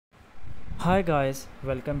Hi guys,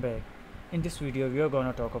 welcome back. In this video we are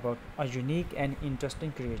gonna talk about a unique and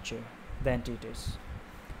interesting creature, the anteaters.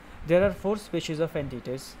 There are four species of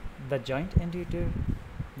anteaters: the giant anteater,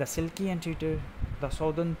 the silky anteater, the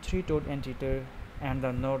southern three-toed anteater, and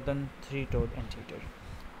the northern three-toed anteater.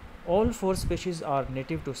 All four species are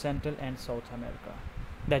native to Central and South America.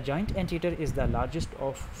 The giant anteater is the largest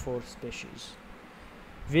of four species,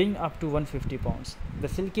 weighing up to 150 pounds.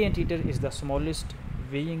 The silky anteater is the smallest,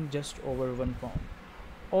 weighing just over 1 pound.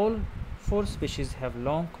 All four species have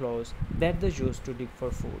long claws that they use to dig for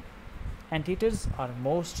food. Anteaters are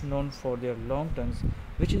most known for their long tongues,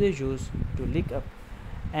 which they use to lick up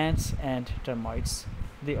ants and termites.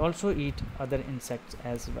 They also eat other insects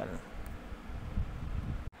as well.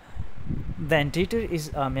 The anteater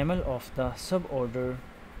is a mammal of the suborder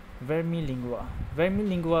Vermilingua.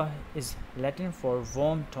 Vermilingua is Latin for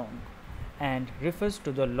worm tongue and refers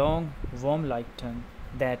to the long worm-like tongue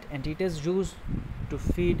that anteaters use to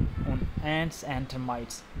feed on ants and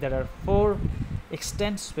termites. There are four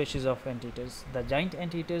extant species of anteaters: the giant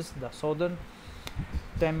anteaters, the southern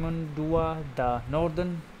Temendua, the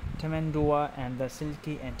northern Temendua, and the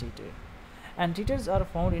silky anteater. Anteaters are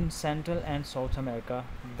found in Central and South America.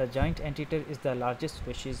 The giant anteater is the largest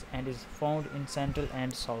species and is found in Central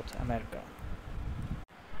and South America.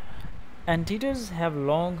 Anteaters have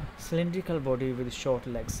long cylindrical body with short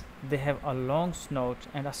legs. They have a long snout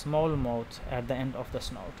and a small mouth at the end of the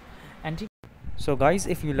snout. So guys,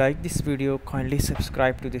 if you like this video, kindly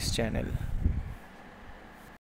subscribe to this channel.